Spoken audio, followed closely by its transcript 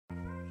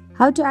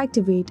How to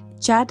activate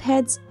chat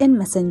heads in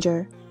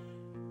Messenger.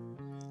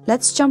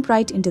 Let's jump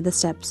right into the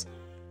steps.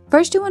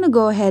 First, you want to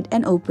go ahead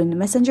and open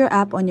Messenger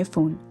app on your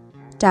phone.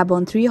 Tap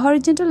on 3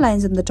 horizontal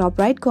lines in the top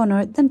right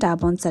corner, then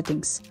tap on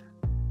Settings.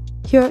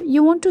 Here,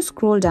 you want to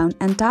scroll down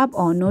and tap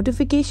on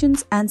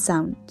Notifications and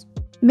Sounds.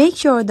 Make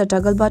sure the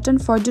toggle button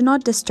for Do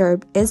Not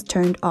Disturb is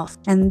turned off,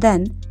 and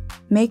then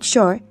make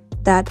sure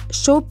that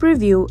Show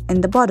Preview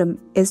in the bottom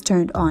is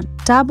turned on.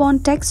 Tap on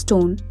Text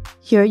Tone.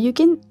 Here you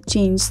can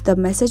change the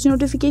message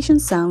notification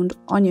sound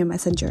on your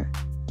Messenger.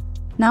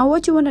 Now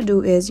what you want to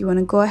do is you want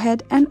to go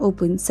ahead and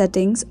open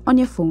Settings on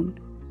your phone.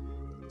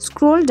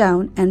 Scroll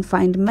down and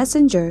find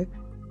Messenger,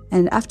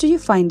 and after you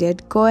find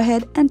it, go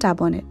ahead and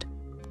tap on it.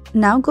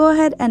 Now go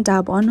ahead and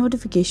tap on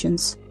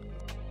Notifications.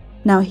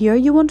 Now here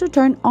you want to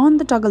turn on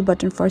the toggle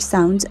button for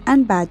sounds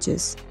and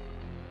badges.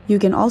 You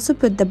can also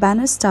put the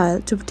banner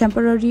style to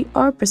temporary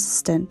or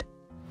persistent.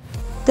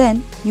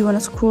 Then you want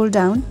to scroll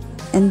down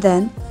and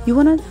then you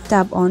want to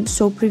tap on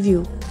Show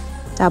Preview.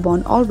 Tap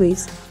on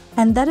Always,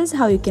 and that is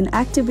how you can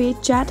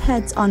activate chat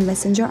heads on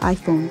Messenger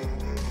iPhone.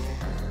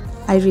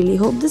 I really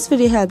hope this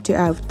video helped you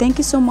out. Thank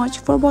you so much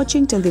for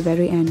watching till the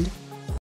very end.